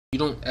You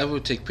don't ever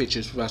take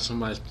pictures without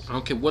somebody. I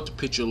don't care what the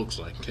picture looks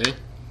like. Okay,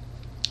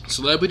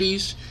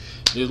 celebrities,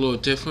 they're a little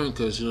different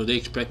because they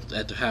expect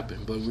that to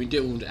happen. But when we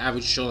deal with the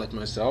average show like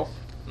myself,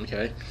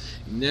 okay,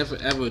 you never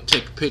ever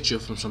take a picture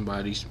from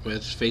somebody, whether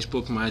it's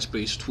Facebook,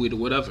 MySpace, Twitter,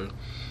 whatever,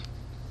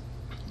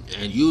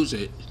 and use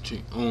it to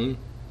your own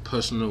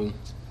personal,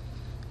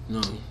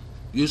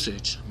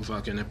 usage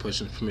without getting that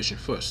person's permission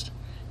first.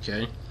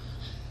 Okay,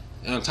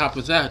 and on top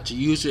of that, to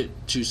use it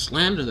to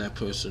slander that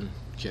person.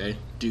 Okay,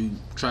 to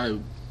try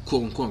to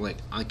quote unquote, like,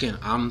 again,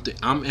 I'm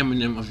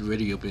Eminem of the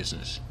radio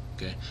business.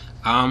 Okay,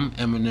 I'm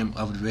Eminem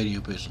of the radio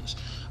business.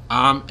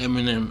 I'm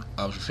Eminem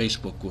of the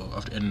Facebook world,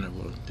 of the internet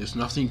world. There's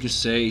nothing you can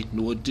say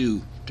nor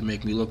do to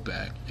make me look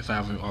bad if I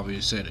haven't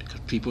already said it. Because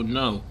people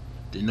know,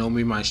 they know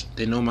me,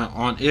 they know my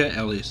on-air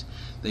alias.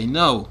 They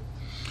know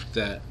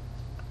that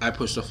I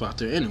put stuff out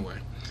there anyway.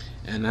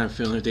 And I'm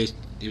feeling if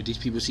these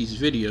people see this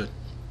video,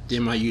 they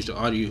might use the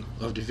audio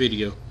of the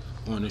video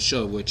on the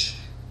show, which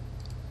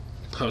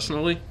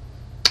personally,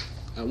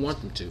 I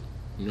want them to.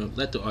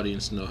 Let the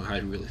audience know how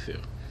you really feel.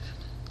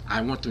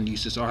 I want them to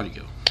use this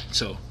audio.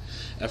 So,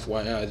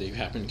 FYI, they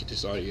happen to get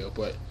this audio.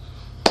 But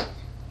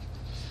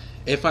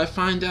if I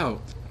find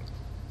out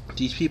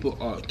these people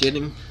are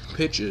getting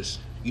pictures,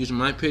 using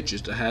my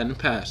pictures that I had in the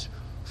past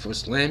for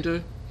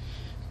slander,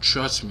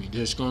 trust me,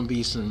 there's going to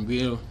be some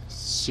real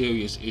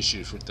serious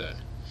issues with that.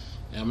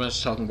 And I'm not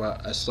just talking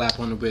about a slap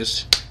on the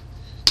wrist,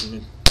 a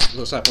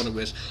little slap on the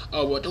wrist.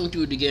 Oh, well, don't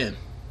do it again.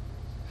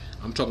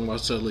 I'm talking about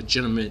some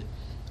legitimate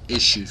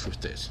issues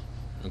with this,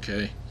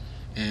 okay?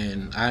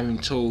 And I even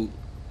told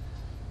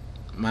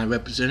my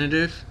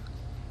representatives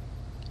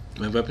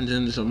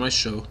on my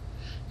show,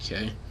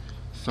 okay,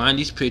 find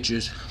these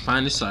pictures,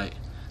 find the site,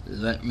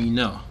 let me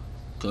know.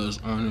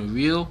 Because on the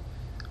real,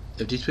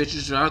 if these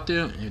pictures are out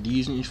there and they're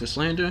using it for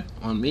slander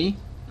on me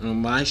and on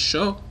my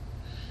show,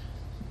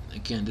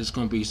 again, there's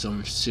going to be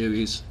some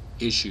serious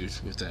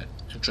issues with that.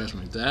 And trust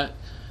me, that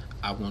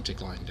I won't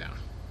take lying down.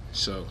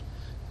 So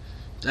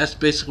that's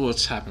basically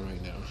what's happening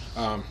right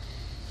now.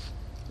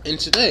 And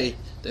today,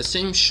 that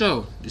same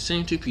show, the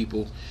same two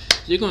people,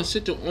 they're gonna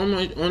sit there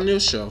on their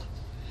show,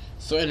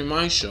 threatening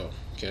my show.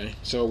 Okay,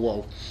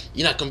 so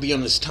you're not gonna be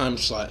on this time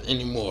slot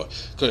anymore,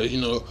 cause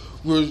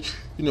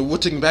we're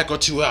taking back our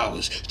 2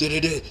 hours. We're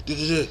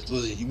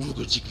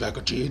gonna take back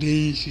our 2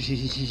 hours.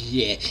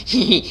 Yeah,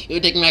 we're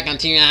taking back our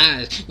 2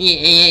 hours.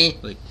 Yeah,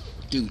 like,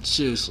 dude,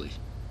 seriously,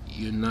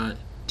 you're not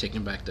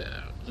taking back that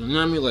hour. You know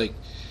what I mean? Like,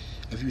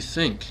 if you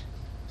think,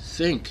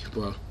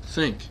 bro,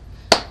 think.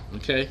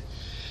 Okay.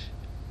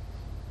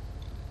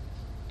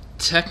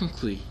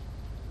 Technically,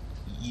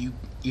 you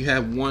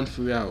have 1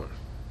 free hour.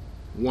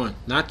 1,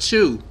 not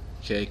 2.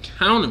 Okay,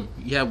 count them.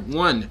 You have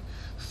 1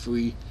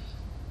 free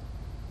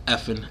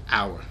effing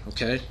hour.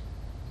 Okay,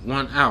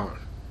 1 hour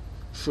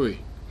free,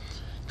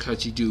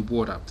 cause you do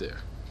board up there.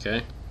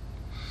 Okay.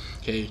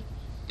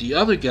 The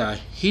other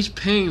guy, he's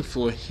paying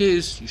for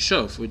his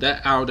show for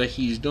that hour that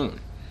he's doing.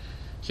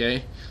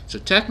 Okay, so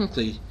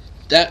technically,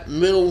 that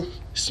middle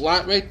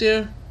slot right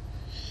there,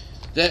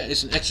 that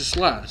is an extra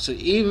slot. So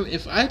even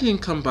if I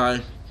didn't come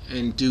by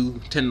and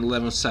do 10 and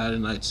 11 Saturday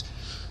nights,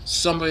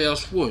 somebody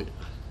else would.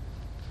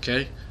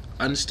 Okay?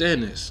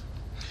 Understand this.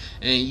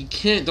 And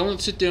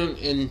don't sit there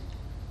and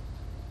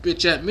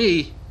bitch at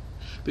me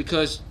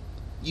because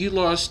you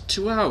lost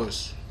 2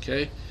 hours.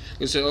 Okay?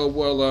 You say, oh,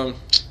 well,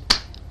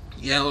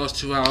 yeah, I lost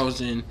 2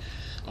 hours and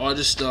all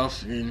this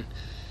stuff, and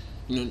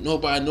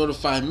nobody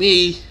notified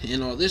me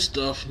and all this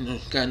stuff.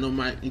 You gotta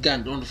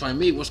notify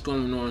me what's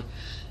going on.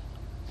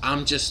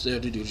 I'm just there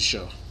to do the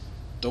show.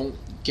 Don't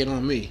get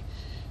on me.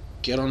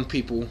 Get on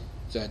people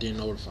that didn't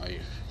notify you.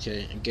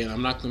 Okay. Again,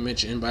 I'm not gonna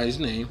mention anybody's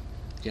name.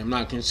 Okay. I'm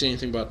not gonna say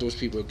anything about those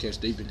people because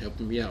they've been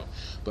helping me out.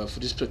 But for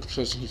this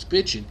person who's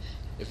bitching,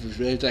 if it's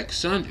really that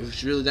concerned, if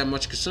it's really that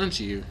much concern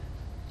to you,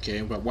 okay,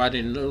 about why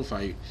they didn't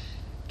notify you,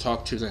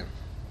 talk to them.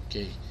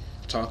 Okay.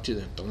 Talk to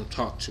them. Don't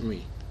talk to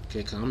me.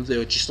 Okay. Because I'm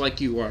there just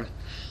like you are.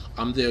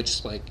 I'm there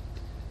just like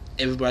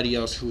everybody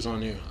else who's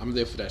on there. I'm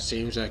there for that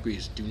same exact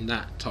reason. Do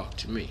not talk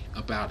to me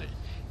about it.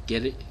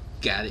 Get it?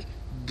 Got it?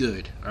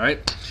 Good.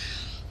 Alright?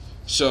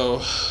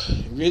 So,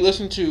 we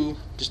listened to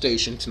the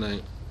station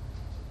tonight.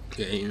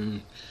 Okay,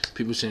 and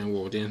people saying,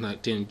 well, Jay's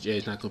not going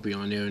to be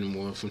on there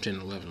anymore from 10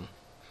 to 11.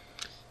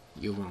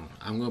 You're wrong.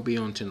 I'm going to be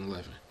on 10 to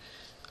 11.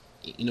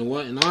 You know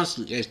what? And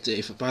honestly,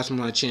 if by some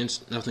odd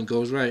chance nothing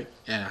goes right,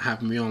 and I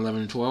happen to be on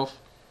 11 and 12,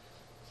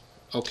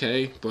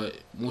 okay, but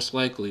most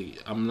likely,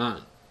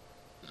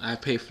 I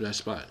pay for that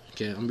spot.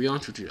 Okay, I'm gonna be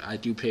honest with you. I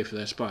do pay for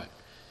that spot,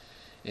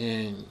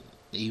 and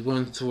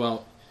even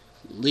throughout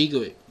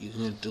the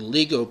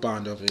legal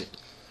bond of it,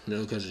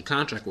 because of the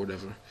contract or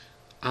whatever,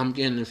 I'm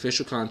getting an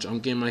official contract. I'm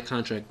getting my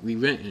contract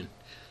rewritten,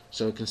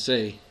 so it can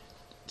say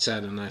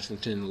Saturday nights from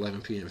 10 to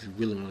 11 p.m. if you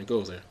really want to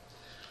go there.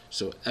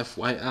 So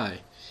FYI,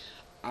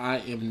 I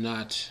am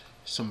not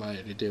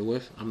somebody to deal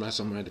with. I'm not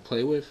somebody to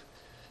play with.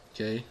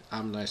 Okay,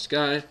 I'm a nice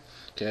guy.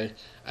 Okay,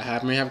 I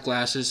happen to have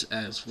glasses.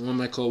 As one of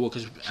my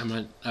coworkers,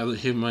 I would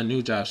hear my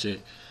new job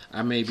said,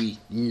 I may be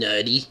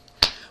nutty,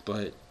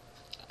 but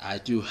I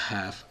do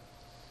have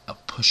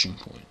pushing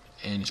point,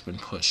 and it's been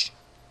pushed.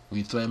 When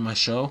you threaten my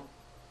show,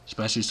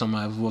 especially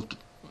somebody I've worked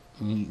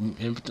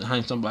in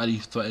behind somebody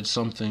who threatened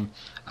something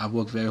I've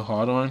worked very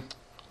hard on,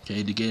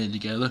 okay, to get it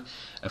together.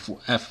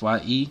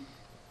 FYE,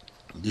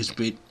 this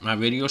my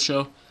radio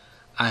show,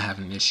 I have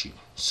an issue.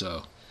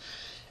 So,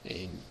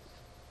 and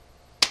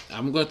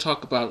I'm going to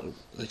talk about,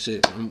 like I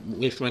said, I'm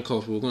with my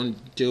coach. We're going to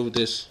deal with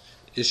this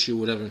issue,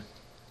 whatever,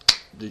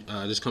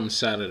 this coming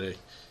Saturday.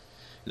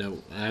 Now,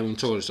 I haven't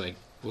told us, like,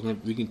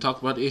 we can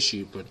talk about the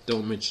issue, but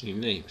don't mention any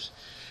names.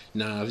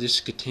 Now, if this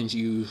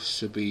continues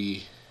to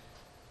be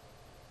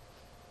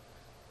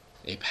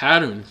a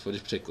pattern for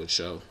this particular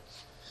show,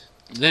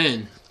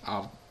 then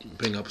I'll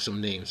bring up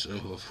some names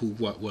of who,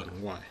 what,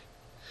 and why.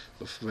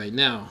 But for right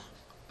now,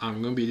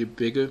 I'm going to be the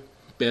bigger,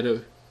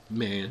 better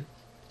man,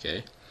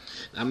 okay?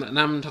 I'm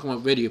not talking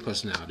about radio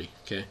personality,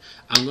 okay?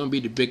 I'm going to be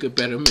the bigger,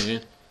 better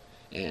man,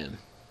 and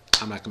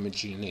I'm not going to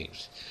mention your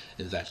names.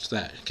 And that's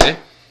that, okay?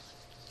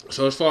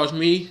 So as far as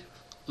me,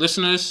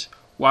 listeners,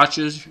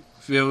 watchers,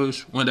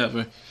 viewers,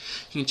 whatever,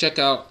 you can check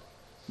out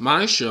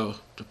my show,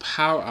 The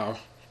Power Hour,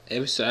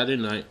 every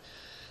Saturday night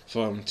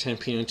from 10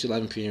 p.m. to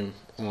 11 p.m.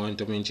 on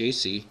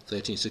WNJC,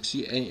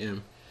 1360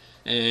 AM,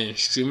 and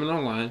streaming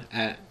online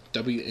at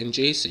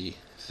WNJC,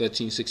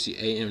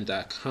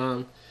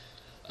 1360am.com.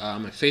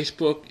 My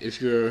Facebook,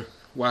 if you're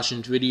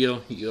watching the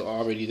video, you're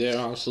already there,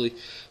 obviously,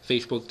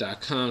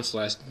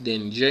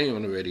 facebook.com/DannyJ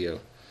on the radio.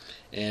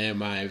 And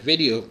my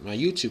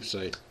YouTube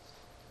site,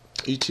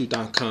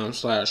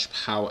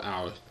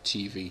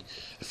 youtube.com/PowerHourTV.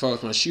 As far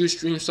as my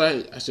Ustream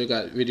site, I still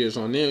got videos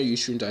on there,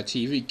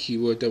 ustream.tv,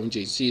 keyword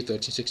WNJC,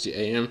 1360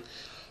 AM.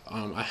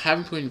 I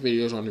haven't put any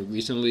videos on it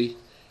recently.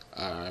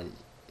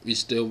 We're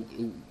still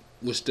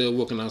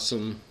working on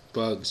some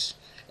bugs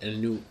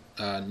and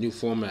a new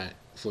format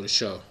for the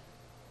show.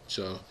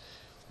 So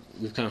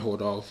we've kind of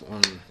hold off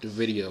on the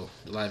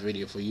live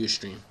video for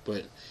Ustream.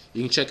 But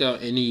you can check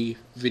out any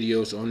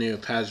videos on there,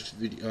 past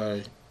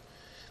videos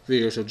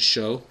of the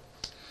show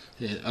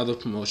and other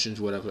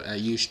promotions, whatever,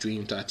 at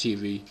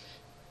ustream.tv,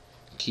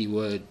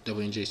 keyword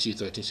WNJC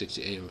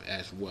 1360 AM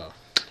as well.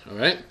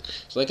 Alright,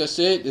 so like I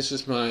said, this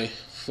is my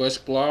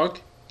first blog,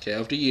 okay,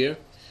 of the year,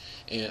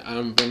 and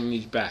I'm bringing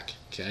these back,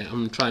 okay.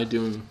 I'm trying to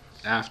do them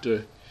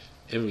after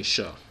every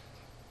show,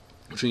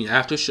 between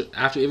after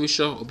every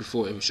show or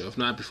before every show. If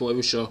not before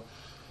every show,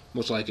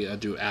 most likely I'll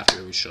do it after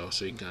every show,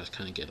 so you guys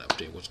kind of get an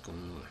update what's going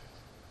on.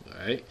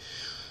 Alright,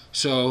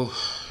 so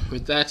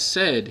with that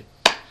said,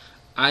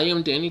 I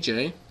am Danny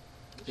J,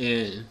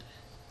 and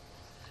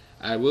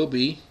I will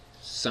be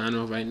signing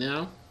off right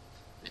now,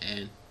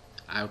 and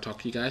I'll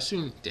talk to you guys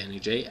soon. Danny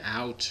J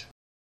out.